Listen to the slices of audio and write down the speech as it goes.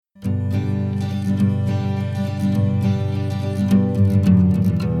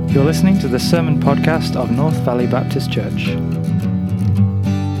You're listening to the sermon podcast of North Valley Baptist Church.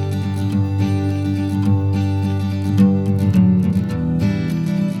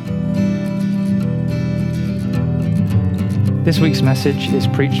 This week's message is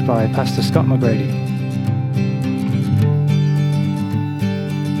preached by Pastor Scott McGrady.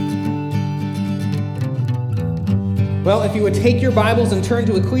 Well, if you would take your Bibles and turn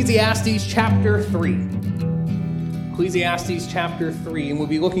to Ecclesiastes chapter 3. Ecclesiastes chapter 3, and we'll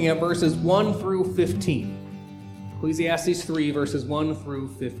be looking at verses 1 through 15. Ecclesiastes 3, verses 1 through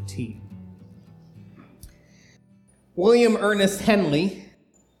 15. William Ernest Henley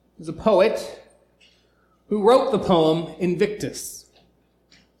is a poet who wrote the poem Invictus.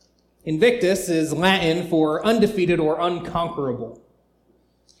 Invictus is Latin for undefeated or unconquerable.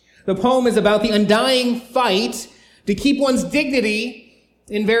 The poem is about the undying fight to keep one's dignity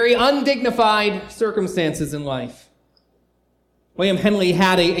in very undignified circumstances in life. William Henley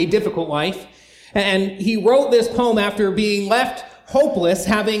had a difficult life, and he wrote this poem after being left hopeless,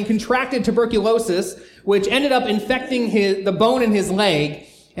 having contracted tuberculosis, which ended up infecting the bone in his leg,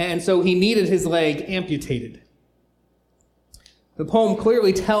 and so he needed his leg amputated. The poem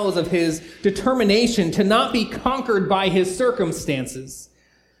clearly tells of his determination to not be conquered by his circumstances,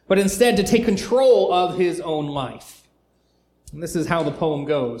 but instead to take control of his own life. And this is how the poem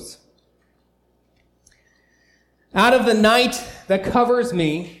goes. Out of the night that covers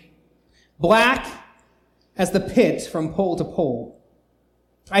me, black as the pit from pole to pole,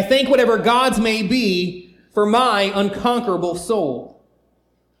 I thank whatever gods may be for my unconquerable soul.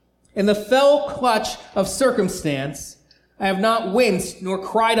 In the fell clutch of circumstance, I have not winced nor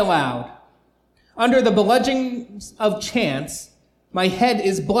cried aloud. Under the bludgeonings of chance, my head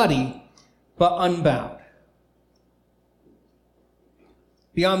is bloody but unbowed.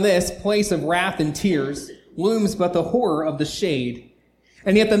 Beyond this place of wrath and tears looms but the horror of the shade,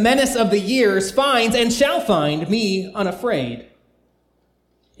 and yet the menace of the years finds and shall find me unafraid.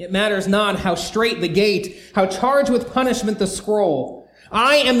 It matters not how strait the gate, how charged with punishment the scroll.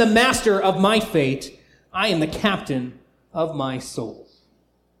 I am the master of my fate. I am the captain of my soul.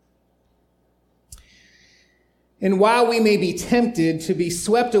 And while we may be tempted to be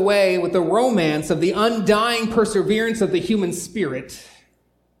swept away with the romance of the undying perseverance of the human spirit,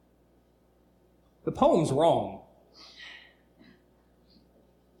 the poem's wrong.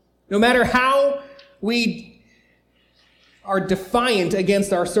 No matter how we are defiant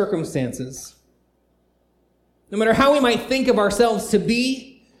against our circumstances, no matter how we might think of ourselves to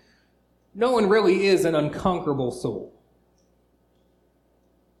be, no one really is an unconquerable soul.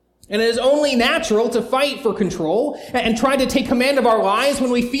 And it is only natural to fight for control and try to take command of our lives when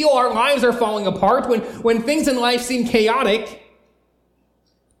we feel our lives are falling apart, when things in life seem chaotic,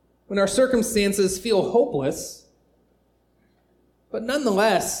 when our circumstances feel hopeless. But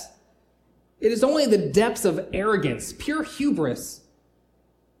nonetheless, it is only the depths of arrogance, pure hubris,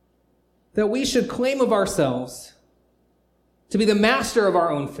 that we should claim of ourselves to be the master of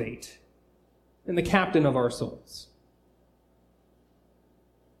our own fate and the captain of our souls.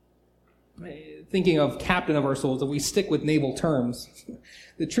 Thinking of captain of our souls, if we stick with naval terms,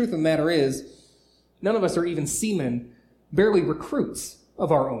 the truth of the matter is, none of us are even seamen, barely recruits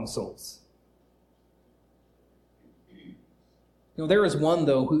of our own souls. There is one,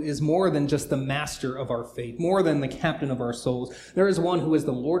 though, who is more than just the master of our fate, more than the captain of our souls. There is one who is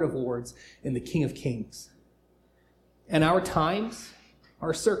the Lord of Lords and the King of Kings. And our times,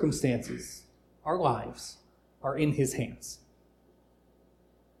 our circumstances, our lives are in his hands.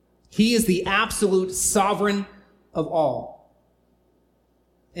 He is the absolute sovereign of all.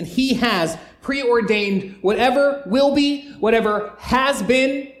 And he has preordained whatever will be, whatever has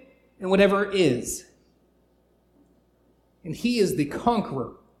been, and whatever is. And he is the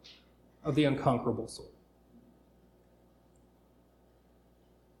conqueror of the unconquerable soul.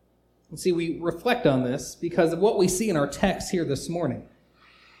 And see, we reflect on this because of what we see in our text here this morning.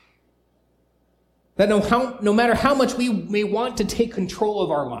 That no matter how much we may want to take control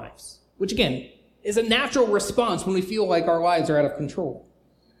of our lives, which again is a natural response when we feel like our lives are out of control.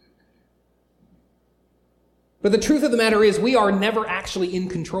 But the truth of the matter is we are never actually in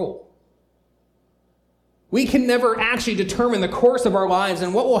control. We can never actually determine the course of our lives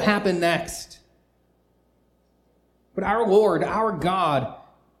and what will happen next. But our Lord, our God,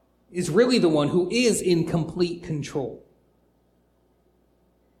 is really the one who is in complete control.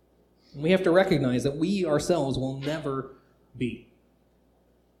 And we have to recognize that we ourselves will never be.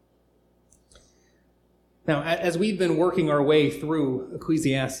 Now, as we've been working our way through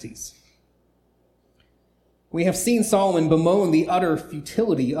Ecclesiastes, we have seen Solomon bemoan the utter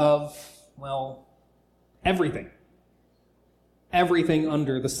futility of, everything. everything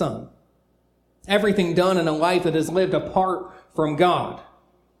under the sun. Everything done in a life that is lived apart from God.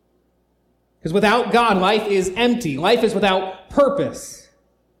 Because without God, life is empty. Life is without purpose.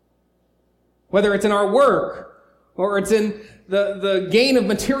 Whether it's in our work, or it's in the gain of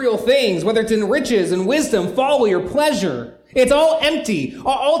material things, whether it's in riches and wisdom, folly, or pleasure, it's all empty.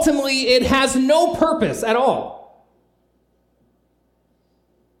 Ultimately, it has no purpose at all.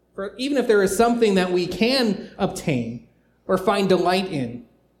 For even if there is something that we can obtain or find delight in,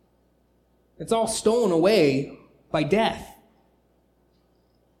 it's all stolen away by death.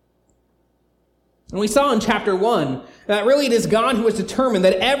 And we saw in chapter 1 that really it is God who has determined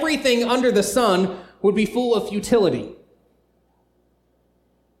that everything under the sun would be full of futility.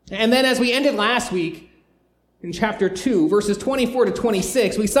 And then as we ended last week in chapter 2, verses 24 to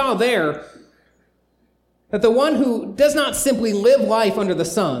 26, we saw there that the one who does not simply live life under the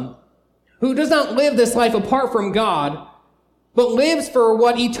sun, who does not live this life apart from God, but lives for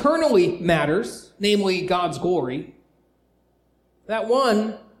what eternally matters, namely God's glory, that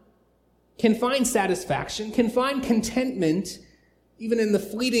one can find satisfaction, can find contentment even in the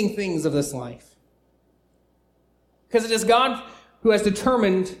fleeting things of this life. Because it is God who has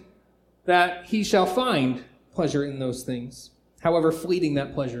determined that he shall find pleasure in those things, however fleeting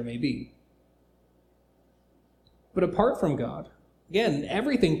that pleasure may be. But apart from God, again,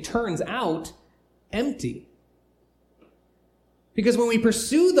 everything turns out empty. Because when we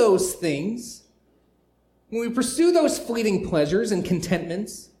pursue those things, when we pursue those fleeting pleasures and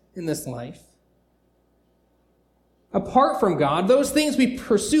contentments in this life, apart from God, those things we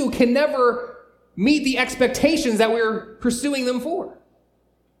pursue can never meet the expectations that we're pursuing them for.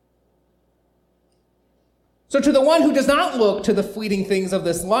 So to the one who does not look to the fleeting things of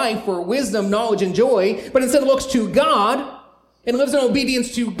this life for wisdom, knowledge, and joy, but instead looks to God and lives in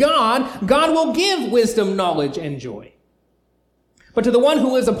obedience to God, God will give wisdom, knowledge, and joy. But to the one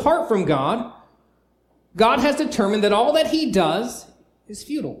who lives apart from God, God has determined that all that he does is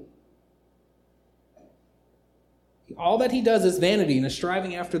futile. All that he does is vanity and a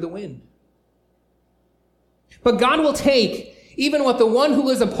striving after the wind. But God will take even what the one who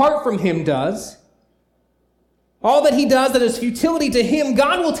lives apart from him does, all that he does that is futility to him,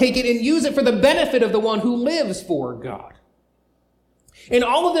 God will take it and use it for the benefit of the one who lives for God. And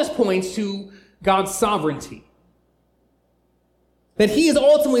all of this points to God's sovereignty. That he is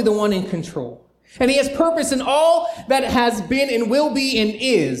ultimately the one in control. And he has purpose in all that has been and will be and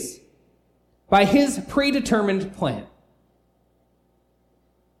is by his predetermined plan.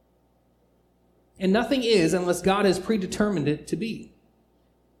 And nothing is unless God has predetermined it to be.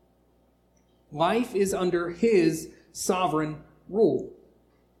 Life is under his sovereign rule.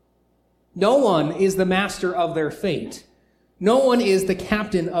 No one is the master of their fate. No one is the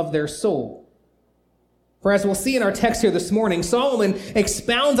captain of their soul. For as we'll see in our text here this morning, Solomon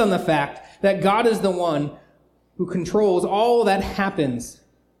expounds on the fact that God is the one who controls all that happens.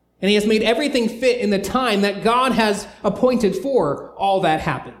 And he has made everything fit in the time that God has appointed for all that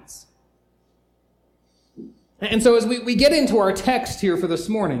happens. And so as we get into our text here for this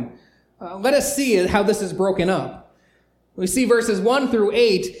morning, let us see how this is broken up. We see verses 1 through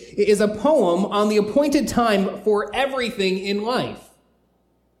 8 is a poem on the appointed time for everything in life.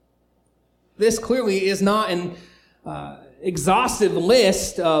 This clearly is not an exhaustive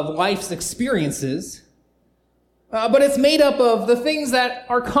list of life's experiences, but it's made up of the things that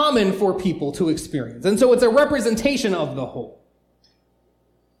are common for people to experience. And so it's a representation of the whole.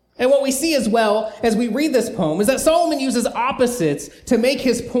 And what we see as well as we read this poem is that Solomon uses opposites to make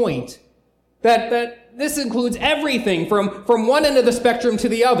his point that this includes everything from one end of the spectrum to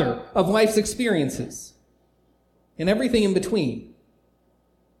the other of life's experiences and everything in between.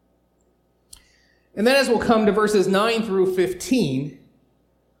 And then as we'll come to verses 9 through 15,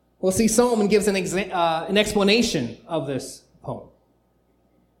 we'll see Solomon gives an explanation of this poem.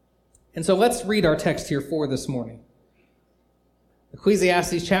 And so let's read our text here for this morning.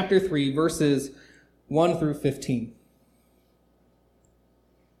 Ecclesiastes chapter 3, verses 1 through 15.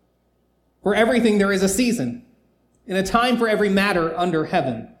 For everything there is a season, and a time for every matter under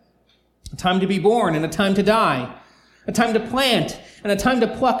heaven. A time to be born and a time to die. A time to plant and a time to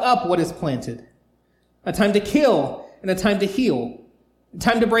pluck up what is planted. A time to kill and a time to heal. A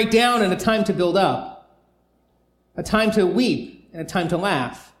time to break down and a time to build up. A time to weep and a time to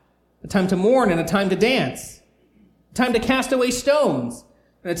laugh. A time to mourn and a time to dance. A time to cast away stones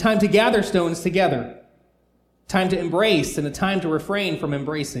and a time to gather stones together. A time to embrace and a time to refrain from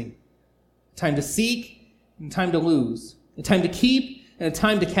embracing. A time to seek and a time to lose. A time to keep and a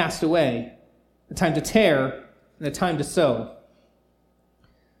time to cast away. A time to tear and a time to sow.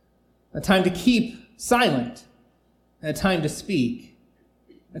 A time to keep silent and a time to speak,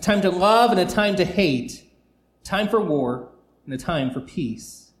 a time to love and a time to hate, a time for war and a time for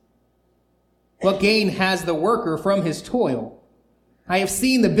peace. What gain has the worker from his toil? I have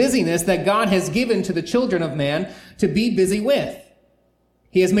seen the busyness that God has given to the children of man to be busy with.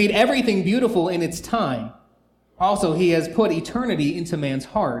 He has made everything beautiful in its time. Also, he has put eternity into man's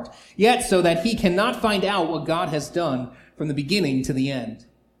heart, yet so that he cannot find out what God has done from the beginning to the end.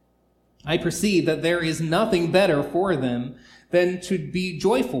 I perceive that there is nothing better for them than to be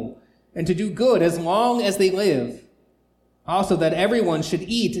joyful and to do good as long as they live. Also, that everyone should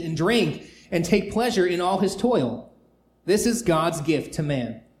eat and drink and take pleasure in all his toil. This is God's gift to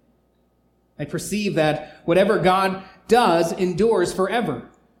man. I perceive that whatever God does endures forever.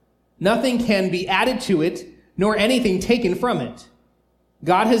 Nothing can be added to it, nor anything taken from it.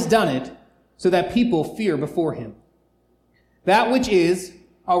 God has done it so that people fear before him. That which is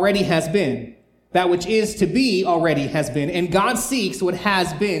already has been. That which is to be already has been. And God seeks what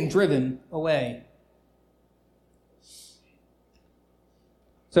has been driven away.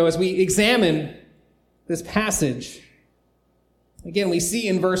 So as we examine this passage, again, we see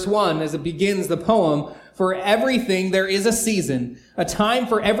in verse 1, as it begins the poem, for everything there is a season, a time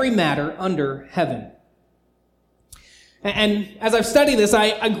for every matter under heaven. And as I've studied this, I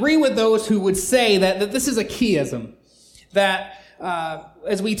agree with those who would say that this is a chiasm, that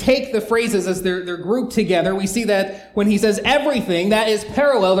as we take the phrases as they're grouped together, we see that when he says everything, that is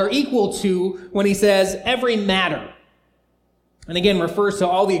parallel or equal to when he says every matter. And again, refers to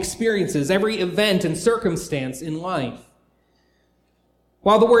all the experiences, every event and circumstance in life.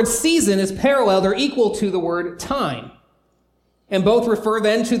 While the word season is parallel or equal to the word time. And both refer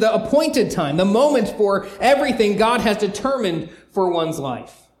then to the appointed time, the moment for everything God has determined for one's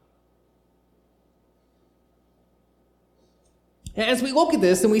life. And as we look at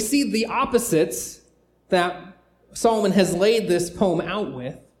this and we see the opposites that Solomon has laid this poem out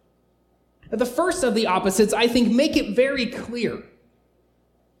with, the first of the opposites, I think, make it very clear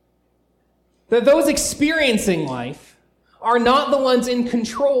that those experiencing life are not the ones in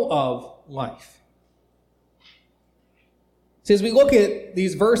control of life. So as we look at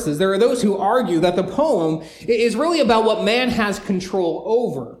these verses, there are those who argue that the poem is really about what man has control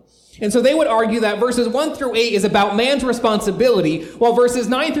over. And so they would argue that verses 1 through 8 is about man's responsibility, while verses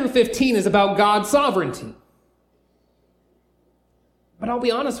 9 through 15 is about God's sovereignty. But I'll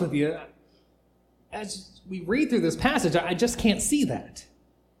be honest with you, as we read through this passage, I just can't see that.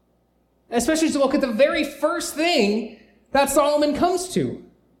 Especially to look at the very first thing that Solomon comes to.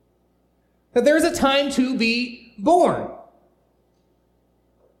 That there's a time to be born.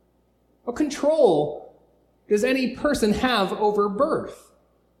 What control does any person have over birth?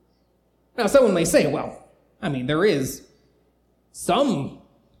 Now, someone may say, well, there is some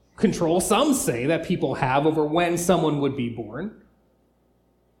control. Some say that people have over when someone would be born.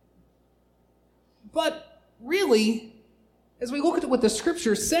 But really, as we look at what the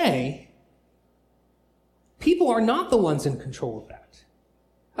scriptures say, people are not the ones in control of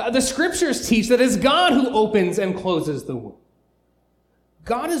that. The scriptures teach that it's God who opens and closes the womb.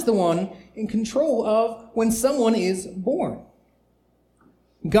 God is the one in control of when someone is born.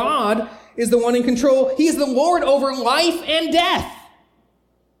 God is the one in control. He is the Lord over life and death.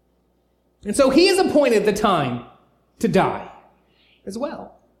 And so he has appointed the time to die as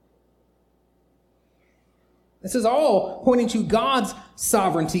well. This is all pointing to God's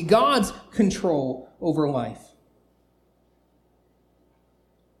sovereignty, God's control over life.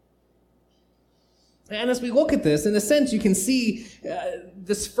 And as we look at this, in a sense, you can see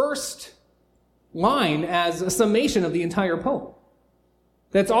this first line as a summation of the entire poem.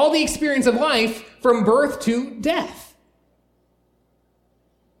 That's all the experience of life from birth to death.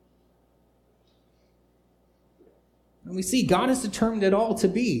 And we see God has determined it all to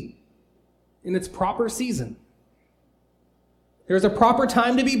be in its proper season. There's a proper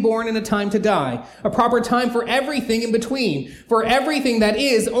time to be born and a time to die. A proper time for everything in between. For everything that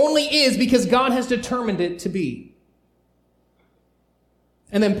is only is because God has determined it to be.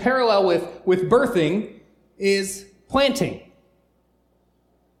 And then parallel with birthing is planting.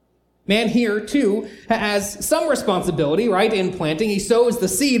 Man here, too, has some responsibility, right, in planting. He sows the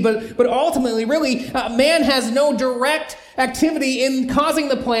seed, but ultimately, really, man has no direct activity in causing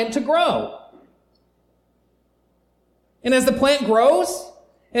the plant to grow. And as the plant grows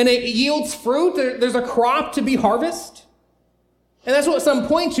and it yields fruit, there's a crop to be harvested. And that's what some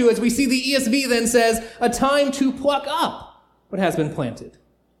point to as we see the ESV then says, a time to pluck up what has been planted.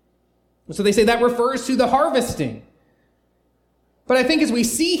 And so they say that refers to the harvesting. But I think as we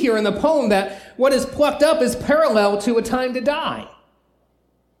see here in the poem that what is plucked up is parallel to a time to die.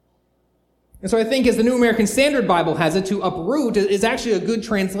 And so I think, as the New American Standard Bible has it, to uproot is actually a good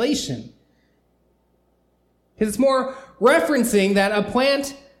translation. Because it's more referencing that a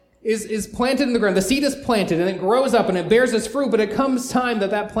plant is planted in the ground. The seed is planted and it grows up and it bears its fruit, but it comes time that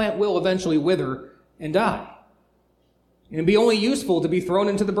that plant will eventually wither and die. And it'd be only useful to be thrown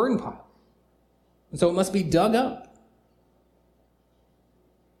into the burn pile. And so it must be dug up.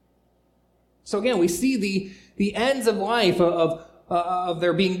 So again, we see the ends of life, of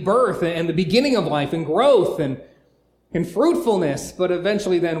there being birth and the beginning of life and growth and fruitfulness, but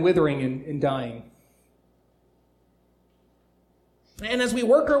eventually then withering and dying. And as we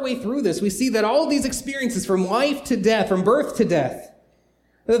work our way through this, we see that all of these experiences from life to death, from birth to death,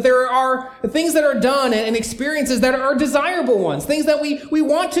 that there are things that are done and experiences that are desirable ones, things that we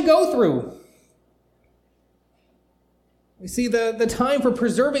want to go through. We see the time for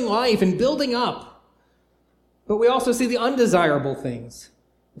preserving life and building up, but we also see the undesirable things,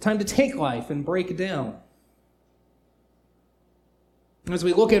 the time to take life and break it down. As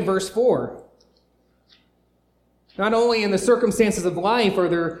we look at verse 4, not only in the circumstances of life are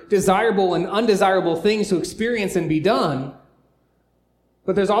there desirable and undesirable things to experience and be done,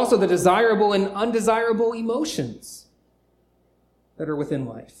 but there's also the desirable and undesirable emotions that are within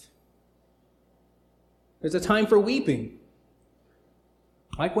life. There's a time for weeping,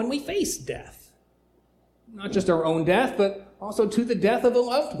 like when we face death. Not just our own death, but also to the death of a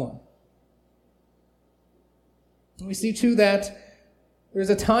loved one. And we see too that there's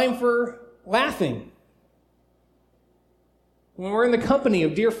a time for laughing, when we're in the company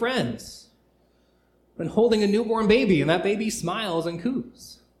of dear friends, when holding a newborn baby and that baby smiles and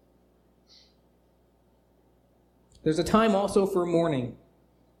coos. There's a time also for mourning.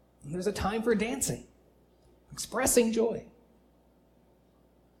 And there's a time for dancing, expressing joy.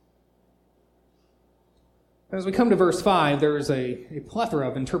 As we come to verse 5, there's a plethora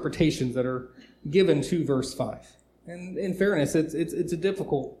of interpretations that are given to verse 5. And in fairness, it's a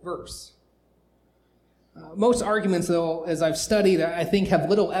difficult verse. Most arguments, though, as I've studied, I think have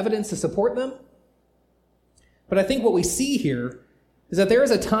little evidence to support them. But I think what we see here is that there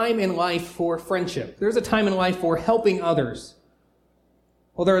is a time in life for friendship. There's a time in life for helping others.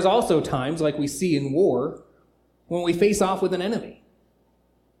 Well, there is also times, like we see in war, when we face off with an enemy.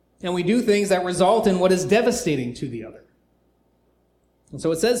 And we do things that result in what is devastating to the other. And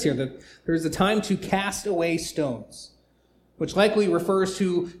so it says here that there is a time to cast away stones, which likely refers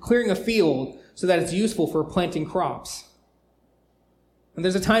to clearing a field so that it's useful for planting crops. And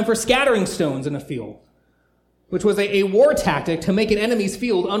there's a time for scattering stones in a field, which was a war tactic to make an enemy's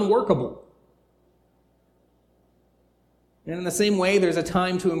field unworkable. And in the same way, there's a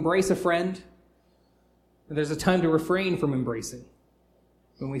time to embrace a friend, and there's a time to refrain from embracing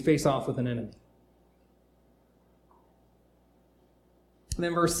when we face off with an enemy. And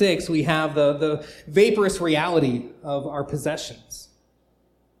then verse 6, we have the vaporous reality of our possessions.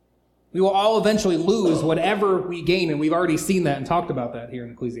 We will all eventually lose whatever we gain, and we've already seen that and talked about that here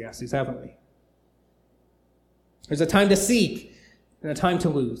in Ecclesiastes, haven't we? There's a time to seek and a time to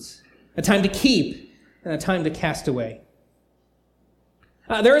lose, a time to keep and a time to cast away.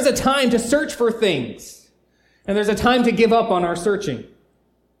 There is a time to search for things, and there's a time to give up on our searching.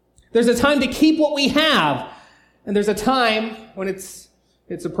 There's a time to keep what we have, and there's a time when it's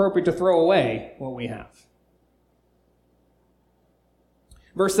appropriate to throw away what we have.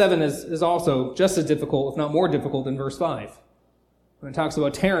 Verse 7 is also just as difficult, if not more difficult, than verse 5, when it talks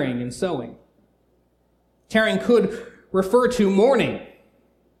about tearing and sowing. Tearing could refer to mourning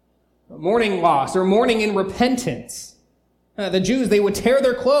loss, or mourning in repentance. The Jews, they would tear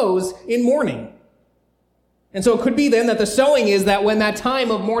their clothes in mourning. And so it could be then that the sowing is that when that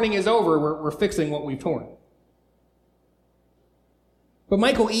time of mourning is over, we're fixing what we've torn. But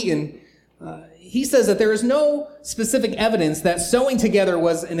Michael Eaton, he says that there is no specific evidence that sewing together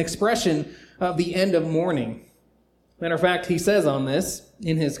was an expression of the end of mourning. Matter of fact, he says on this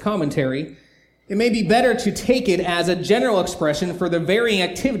in his commentary, it may be better to take it as a general expression for the varying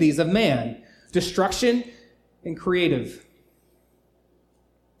activities of man, destruction and creative.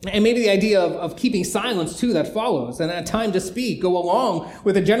 And maybe the idea of keeping silence too that follows, and a time to speak go along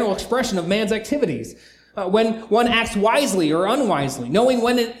with a general expression of man's activities. When one acts wisely or unwisely, knowing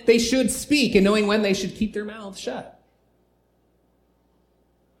when they should speak and knowing when they should keep their mouths shut.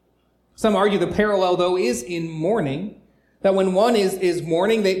 Some argue the parallel, though, is in mourning, that when one is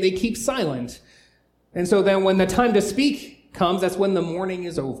mourning, they keep silent. And so then when the time to speak comes, that's when the mourning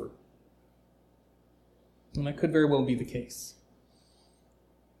is over. And that could very well be the case.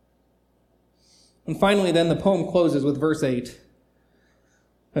 And finally, then, the poem closes with verse 8.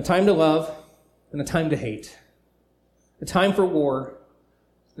 A time to love and a time to hate. A time for war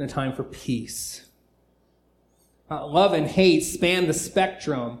and a time for peace. Love and hate span the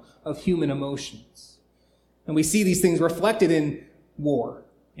spectrum of human emotions. And we see these things reflected in war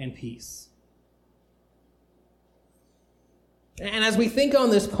and peace. And as we think on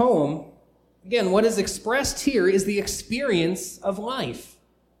this poem, again, what is expressed here is the experience of life.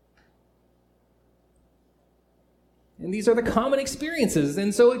 And these are the common experiences,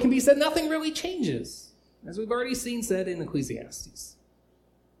 and so it can be said nothing really changes, as we've already seen said in Ecclesiastes.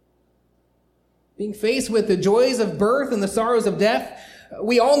 Being faced with the joys of birth and the sorrows of death,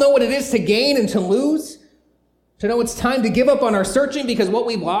 we all know what it is to gain and to lose, to know it's time to give up on our searching because what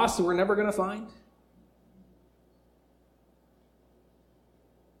we've lost we're never going to find.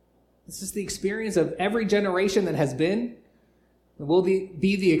 This is the experience of every generation that has been. It will be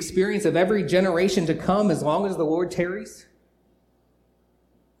the experience of every generation to come as long as the Lord tarries.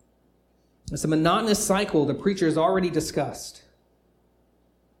 It's a monotonous cycle the preacher has already discussed.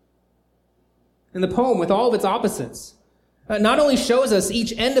 And the poem, with all of its opposites, not only shows us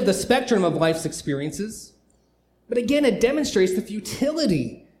each end of the spectrum of life's experiences, but again, it demonstrates the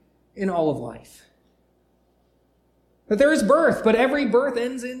futility in all of life. That there is birth, but every birth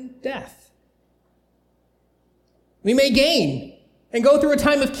ends in death. We may gain and go through a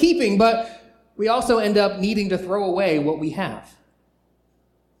time of keeping, but we also end up needing to throw away what we have.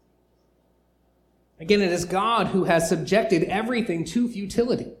 Again, it is God who has subjected everything to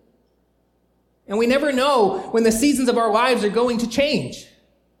futility. And we never know when the seasons of our lives are going to change.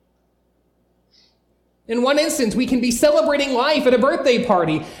 In one instance, we can be celebrating life at a birthday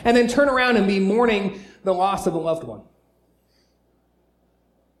party and then turn around and be mourning the loss of a loved one.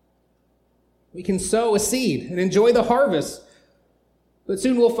 We can sow a seed and enjoy the harvest, but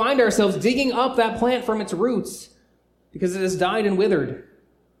soon we'll find ourselves digging up that plant from its roots because it has died and withered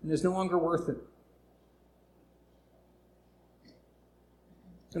and is no longer worth it.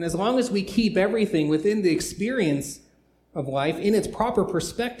 And as long as we keep everything within the experience of life in its proper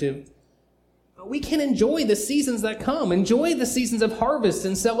perspective, we can enjoy the seasons that come, enjoy the seasons of harvest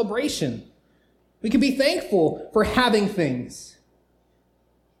and celebration. We can be thankful for having things.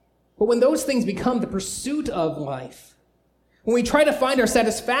 But when those things become the pursuit of life, when we try to find our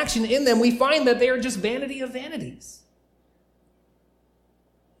satisfaction in them, we find that they are just vanity of vanities.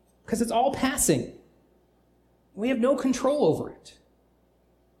 Because it's all passing. We have no control over it.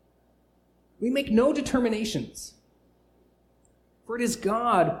 We make no determinations. For it is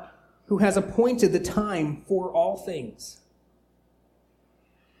God who has appointed the time for all things.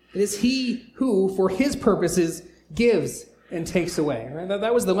 It is He who, for His purposes, gives and takes away. Right?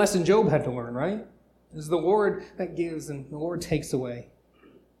 That was the lesson Job had to learn, right? It is the Lord that gives and the Lord takes away.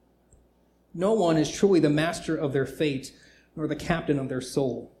 No one is truly the master of their fate, nor the captain of their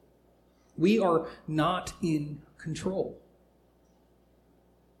soul. We are not in control.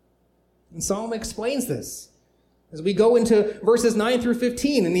 And Solomon explains this as we go into verses 9 through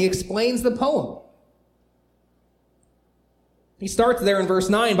 15, and he explains the poem. He starts there in verse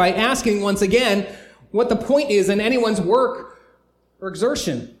 9 by asking once again what the point is in anyone's work or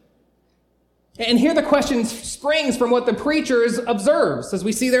exertion. And here the question springs from what the preacher observes, as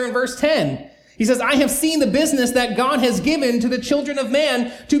we see there in verse 10. He says, I have seen the business that God has given to the children of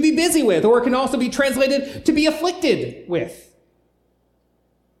man to be busy with, or it can also be translated to be afflicted with.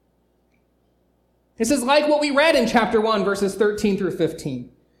 This is like what we read in chapter 1, verses 13 through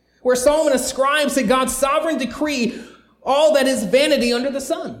 15, where Solomon ascribes to God's sovereign decree all that is vanity under the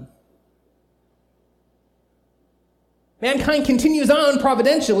sun. Mankind continues on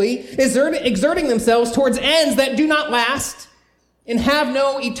providentially, exerting themselves towards ends that do not last and have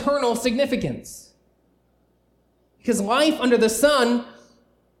no eternal significance. Because life under the sun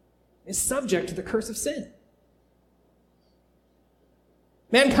is subject to the curse of sin.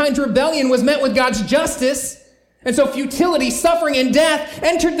 Mankind's rebellion was met with God's justice, and so futility, suffering, and death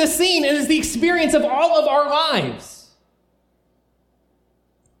entered the scene and is the experience of all of our lives.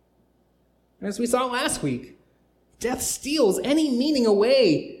 And as we saw last week, death steals any meaning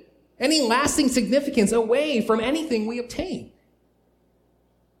away, any lasting significance away from anything we obtain.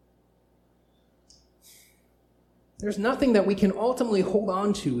 There's nothing that we can ultimately hold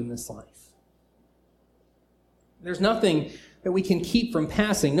on to in this life. There's nothing that we can keep from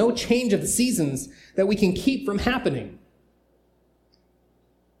passing, no change of the seasons that we can keep from happening.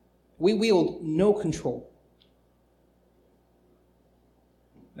 We wield no control.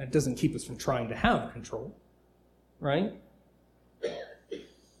 That doesn't keep us from trying to have control, right?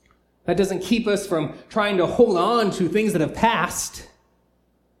 That doesn't keep us from trying to hold on to things that have passed.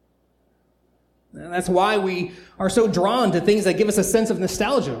 And that's why we are so drawn to things that give us a sense of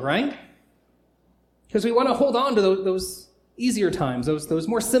nostalgia, right? Because we want to hold on to those easier times, those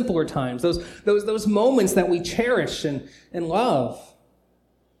more simpler times, those moments that we cherish and love.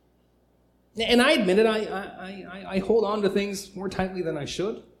 And I admit it, I hold on to things more tightly than I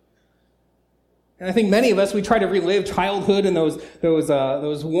should. And I think many of us, we try to relive childhood and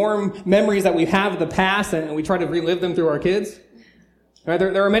those warm memories that we have of the past, and we try to relive them through our kids. Right?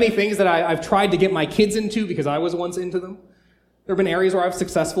 There are many things that I've tried to get my kids into because I was once into them. There have been areas where I was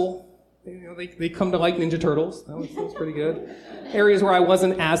successful. They come to like Ninja Turtles. That was pretty good. Areas where I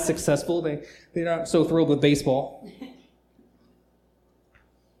wasn't as successful. They're not so thrilled with baseball.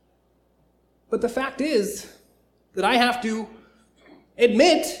 But the fact is that I have to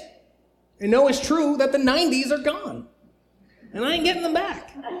admit and know it's true that the 90s are gone. And I ain't getting them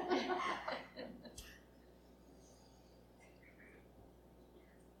back.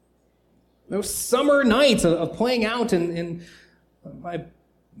 Those summer nights of playing out in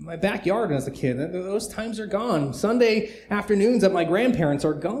my backyard as a kid, those times are gone. Sunday afternoons at my grandparents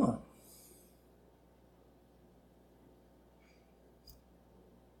are gone.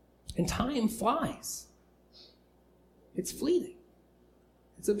 And time flies. It's fleeting.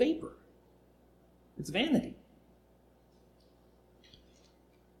 It's a vapor. It's vanity.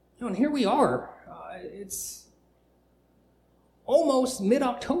 And here we are. It's almost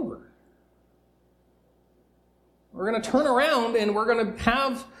mid-October. We're going to turn around and we're going to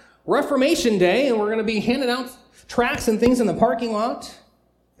have Reformation Day, and we're going to be handing out tracts and things in the parking lot.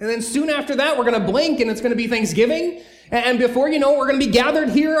 And then soon after that, we're going to blink and it's going to be Thanksgiving. And before you know it, we're going to be gathered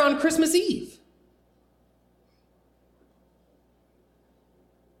here on Christmas Eve.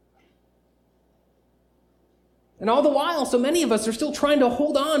 And all the while, so many of us are still trying to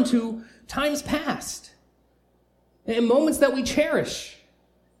hold on to times past and moments that we cherish.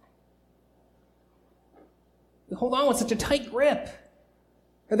 We hold on with such a tight grip.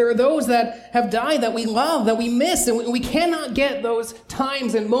 And there are those that have died that we love, that we miss, and we cannot get those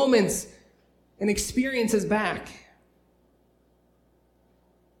times and moments and experiences back.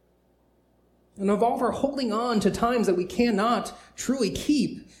 And of all of our holding on to times that we cannot truly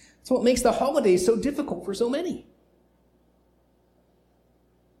keep, it's what makes the holidays so difficult for so many.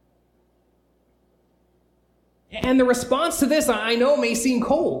 And the response to this, I know, may seem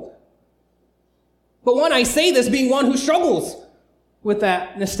cold. But one, I say this being one who struggles with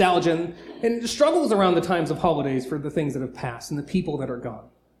that nostalgia and struggles around the times of holidays for the things that have passed and the people that are gone.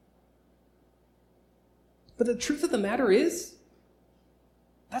 But the truth of the matter is,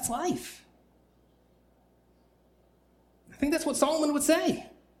 that's life. I think that's what Solomon would say.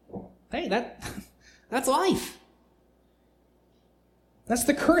 Hey, that's life. That's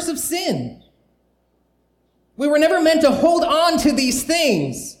the curse of sin. We were never meant to hold on to these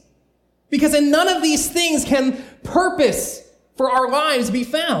things, because in none of these things can purpose for our lives be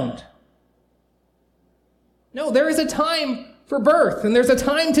found. No, there is a time for birth, and there's a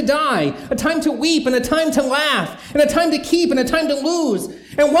time to die, a time to weep, and a time to laugh, and a time to keep, and a time to lose.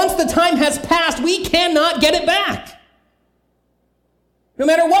 And once the time has passed, we cannot get it back. No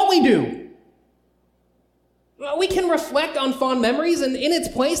matter what we do. Well, we can reflect on fond memories, and in its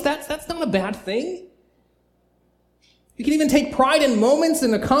place, that's not a bad thing. We can even take pride in moments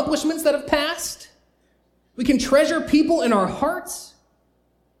and accomplishments that have passed. We can treasure people in our hearts.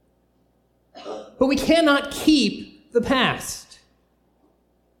 But we cannot keep the past.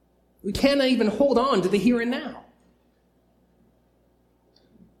 We cannot even hold on to the here and now.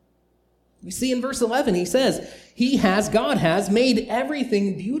 We see in verse 11, he says, God has made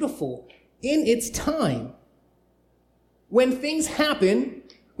everything beautiful in its time. When things happen,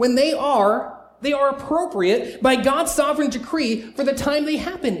 when they are appropriate by God's sovereign decree for the time they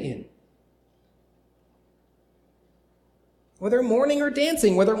happen in. Whether mourning or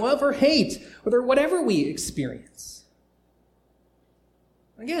dancing, whether love or hate, whether whatever we experience.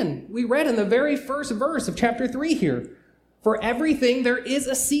 Again, we read in the very first verse of chapter 3 here, for everything there is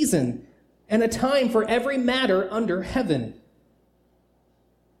a season and a time for every matter under heaven.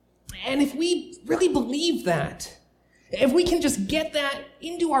 And if we really believe that, if we can just get that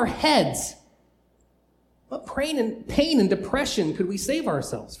into our heads, what pain and depression could we save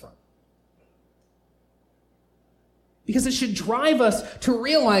ourselves from? Because it should drive us to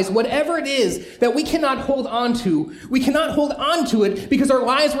realize whatever it is that we cannot hold on to, we cannot hold on to it because our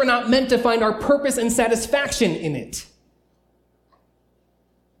lives were not meant to find our purpose and satisfaction in it.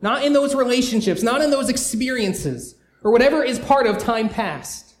 Not in those relationships, not in those experiences, or whatever is part of time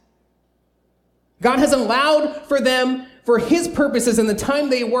past. God has allowed for them for his purposes in the time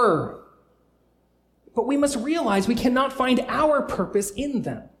they were. But we must realize we cannot find our purpose in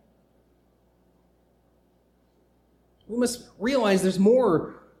them. We must realize there's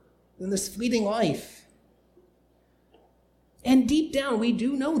more than this fleeting life. And deep down, we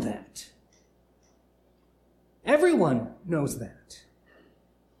do know that. Everyone knows that.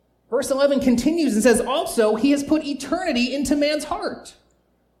 Verse 11 continues and says, also, he has put eternity into man's heart.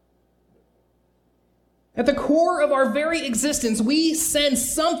 At the core of our very existence, we sense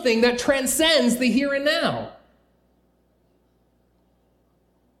something that transcends the here and now.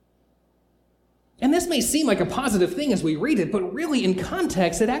 And this may seem like a positive thing as we read it, but really in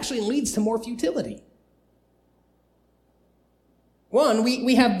context, it actually leads to more futility. One,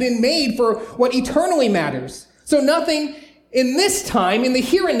 we have been made for what eternally matters. So nothing in this time, in the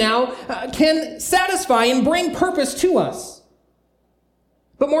here and now, can satisfy and bring purpose to us.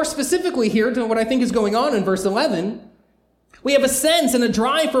 But more specifically here, to what I think is going on in verse 11, we have a sense and a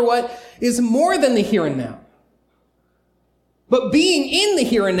drive for what is more than the here and now. But being in the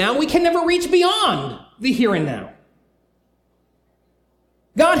here and now, we can never reach beyond the here and now.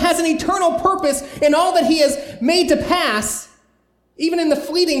 God has an eternal purpose in all that he has made to pass, even in the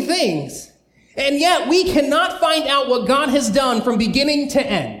fleeting things. And yet we cannot find out what God has done from beginning to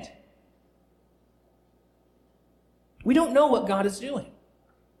end. We don't know what God is doing.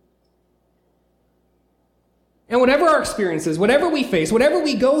 And whatever our experiences, whatever we face, whatever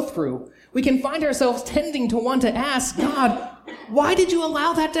we go through, we can find ourselves tending to want to ask, God, why did you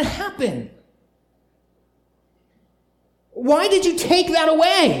allow that to happen? Why did you take that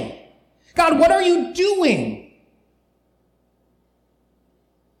away? God, what are you doing?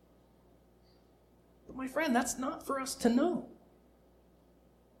 But my friend, that's not for us to know.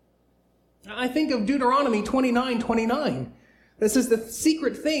 I think of Deuteronomy 29:29. That says the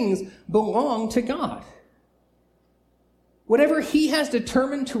secret things belong to God. Whatever he has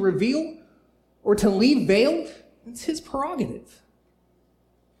determined to reveal or to leave veiled, it's his prerogative.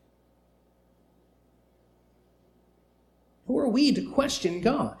 Who are we to question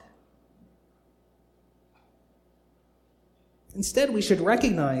God? Instead, we should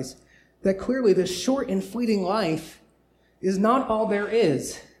recognize that clearly this short and fleeting life is not all there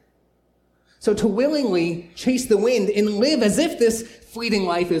is. So to willingly chase the wind and live as if this fleeting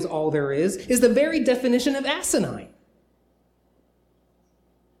life is all there is the very definition of asinine.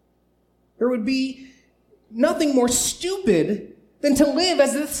 There would be nothing more stupid than to live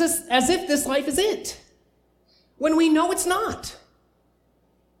as if this life is it, when we know it's not.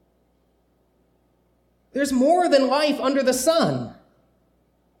 There's more than life under the sun.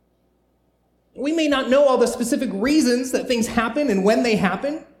 We may not know all the specific reasons that things happen and when they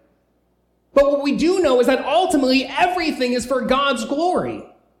happen, but what we do know is that ultimately everything is for God's glory.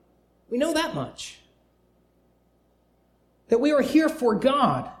 We know that much. That we are here for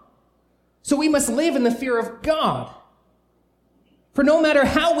God. So we must live in the fear of God. For no matter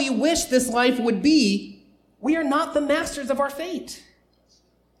how we wish this life would be, we are not the masters of our fate.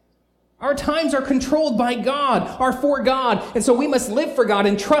 Our times are controlled by God, are for God, and so we must live for God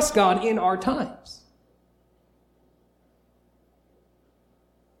and trust God in our times.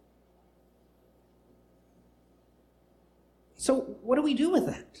 So what do we do with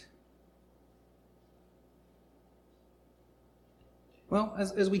that? Well,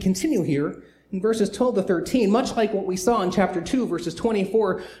 as we continue here, in verses 12 to 13, much like what we saw in chapter 2, verses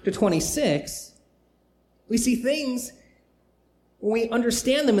 24 to 26, we see things, when we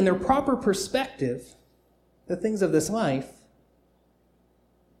understand them in their proper perspective, the things of this life,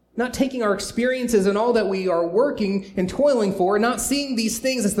 not taking our experiences and all that we are working and toiling for, not seeing these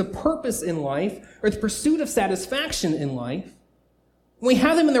things as the purpose in life or the pursuit of satisfaction in life, when we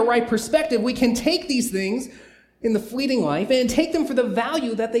have them in the right perspective, we can take these things in the fleeting life and take them for the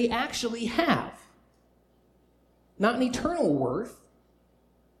value that they actually have. Not an eternal worth,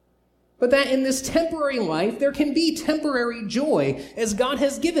 but that in this temporary life, there can be temporary joy as God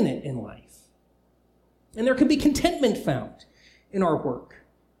has given it in life. And there can be contentment found in our work,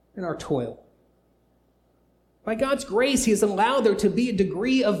 in our toil. By God's grace, he has allowed there to be a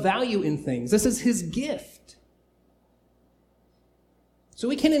degree of value in things. This is his gift. So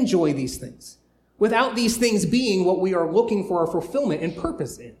we can enjoy these things without these things being what we are looking for our fulfillment and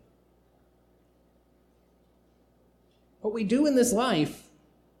purpose in. What we do in this life,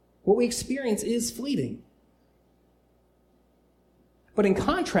 what we experience is fleeting. But in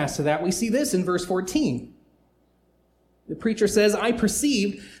contrast to that, we see this in verse 14. The preacher says, I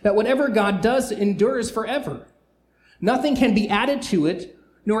perceived that whatever God does endures forever. Nothing can be added to it,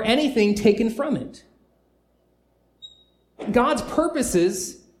 nor anything taken from it. God's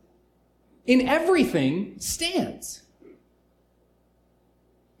purposes in everything stands.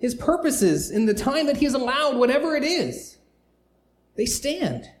 His purposes in the time that he has allowed, whatever it is, they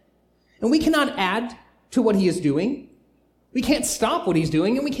stand. And we cannot add to what he is doing. We can't stop what he's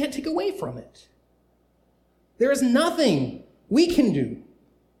doing, and we can't take away from it. There is nothing we can do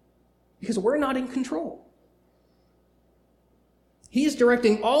because we're not in control. He is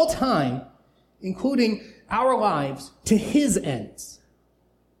directing all time, including our lives, to his ends.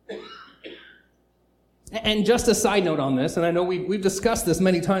 And just a side note on this, and I know we've discussed this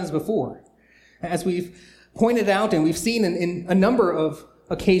many times before, as we've pointed out and we've seen in a number of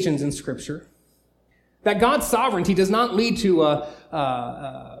occasions in Scripture, that God's sovereignty does not lead to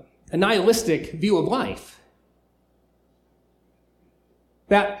a nihilistic view of life.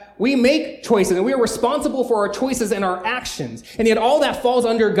 That we make choices and we are responsible for our choices and our actions, and yet all that falls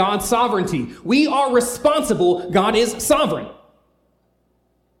under God's sovereignty. We are responsible. God is sovereign.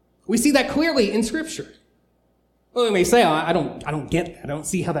 We see that clearly in Scripture. Well, we may say, I don't get that. I don't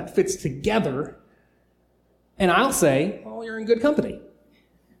see how that fits together. And I'll say, well, you're in good company.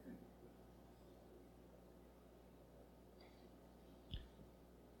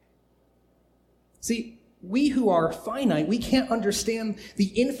 See, we who are finite, we can't understand the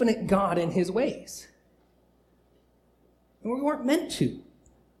infinite God and his ways. And we weren't meant to.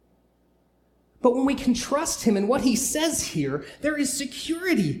 But when we can trust him in what he says here, there is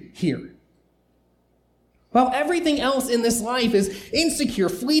security here. While everything else in this life is insecure,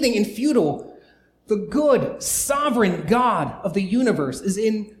 fleeting, and futile, the good, sovereign God of the universe is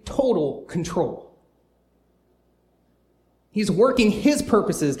in total control. He's working his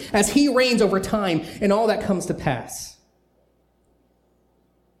purposes as he reigns over time and all that comes to pass.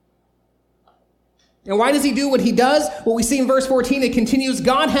 And why does he do what he does? Well, we see in verse 14, it continues,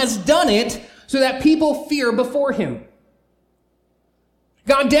 God has done it so that people fear before him.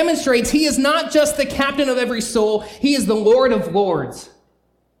 God demonstrates he is not just the captain of every soul, he is the Lord of lords.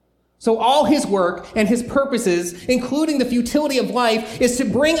 So all his work and his purposes, including the futility of life, is to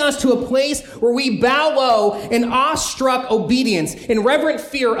bring us to a place where we bow low in awestruck obedience, in reverent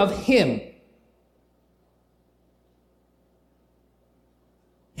fear of him.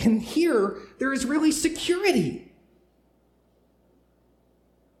 And here, there is really security.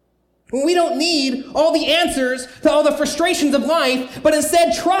 We don't need all the answers to all the frustrations of life, but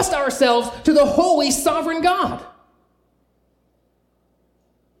instead trust ourselves to the holy, sovereign God.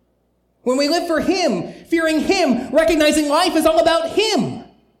 When we live for him, fearing him, recognizing life is all about him.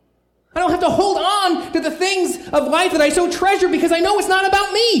 I don't have to hold on to the things of life that I so treasure because I know it's not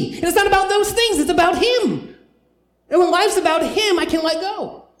about me. And it's not about those things, it's about him. And when life's about him, I can let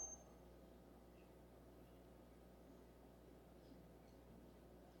go.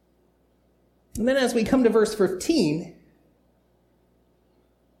 And then as we come to verse 15,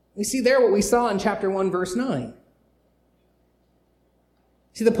 we see there what we saw in chapter 1, verse 9.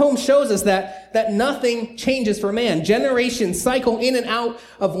 See, the poem shows us that nothing changes for man. Generations cycle in and out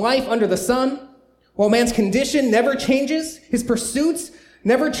of life under the sun, while man's condition never changes. His pursuits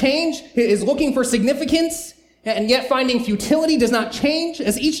never change. He is looking for significance, and yet finding futility does not change.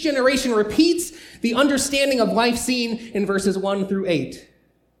 As each generation repeats the understanding of life seen in verses 1 through 8.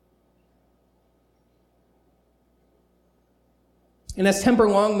 And as Temper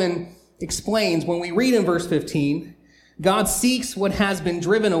Longman explains, when we read in verse 15, God seeks what has been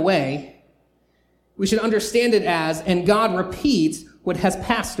driven away, we should understand it as, and God repeats what has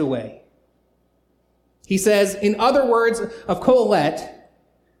passed away. He says, in other words of Colette,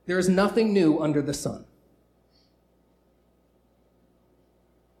 there is nothing new under the sun.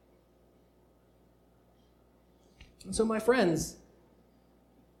 And so, my friends,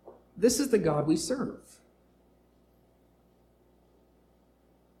 this is the God we serve.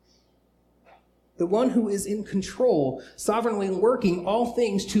 The one who is in control, sovereignly working all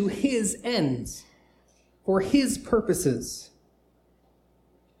things to his ends, for his purposes.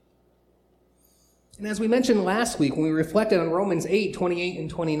 And as we mentioned last week when we reflected on Romans 8, 28 and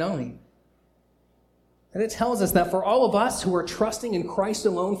 29, and it tells us that for all of us who are trusting in Christ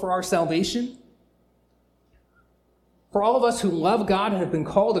alone for our salvation, for all of us who love God and have been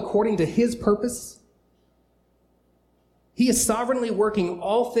called according to his purpose, he is sovereignly working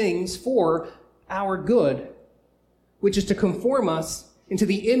all things for our good, which is to conform us into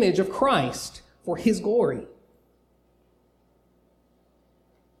the image of Christ for his glory.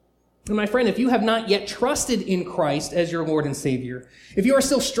 And my friend, if you have not yet trusted in Christ as your Lord and Savior, if you are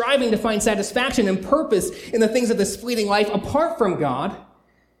still striving to find satisfaction and purpose in the things of this fleeting life apart from God,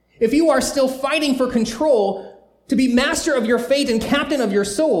 if you are still fighting for control to be master of your fate and captain of your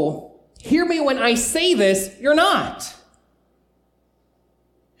soul, hear me when I say this, you're not.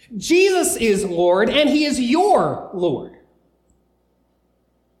 Jesus is Lord, and he is your Lord.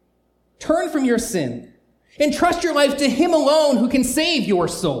 Turn from your sin and trust your life to him alone who can save your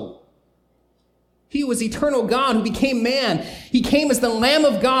soul. He was eternal God who became man. He came as the Lamb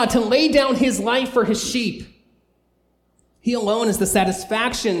of God to lay down his life for his sheep. He alone is the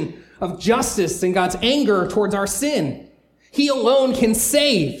satisfaction of justice and God's anger towards our sin. He alone can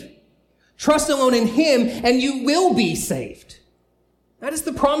save. Trust alone in him and you will be saved. That is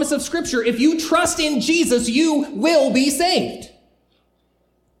the promise of Scripture. If you trust in Jesus, you will be saved.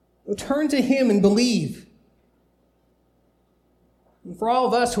 So turn to him and believe. And for all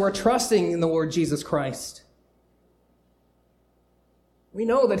of us who are trusting in the Lord Jesus Christ, we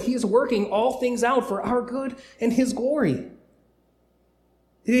know that he is working all things out for our good and his glory.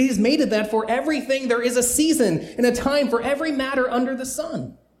 He has made it that for everything there is a season and a time for every matter under the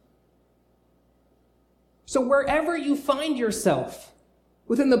sun. So wherever you find yourself,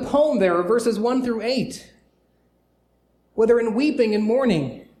 within the poem there of verses 1 through 8, whether in weeping and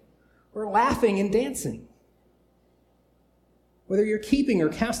mourning or laughing and dancing, whether you're keeping or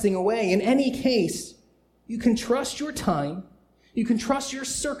casting away, in any case, you can trust your time, you can trust your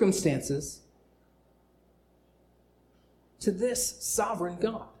circumstances to this sovereign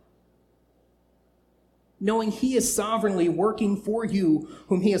God, knowing he is sovereignly working for you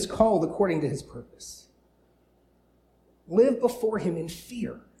whom he has called according to his purpose. Live before him in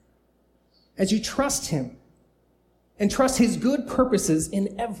fear as you trust him and trust his good purposes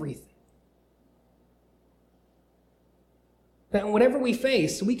in everything. That whatever we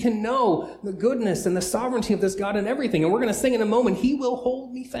face, we can know the goodness and the sovereignty of this God in everything. And we're going to sing in a moment, he will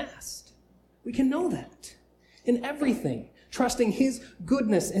hold me fast. We can know that in everything, trusting his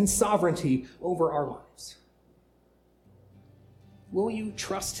goodness and sovereignty over our lives. Will you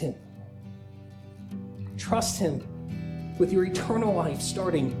trust him? Trust him with your eternal life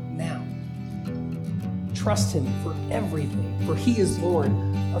starting now. Trust him for everything, for he is Lord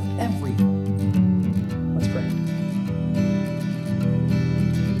of everything. Let's pray.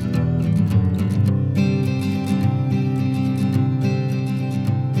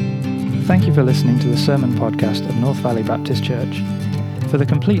 Thank you for listening to the sermon podcast of North Valley Baptist Church. For the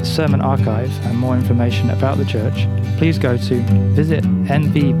complete sermon archive and more information about the church, please go to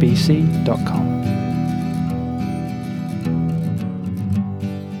visitnvbc.com.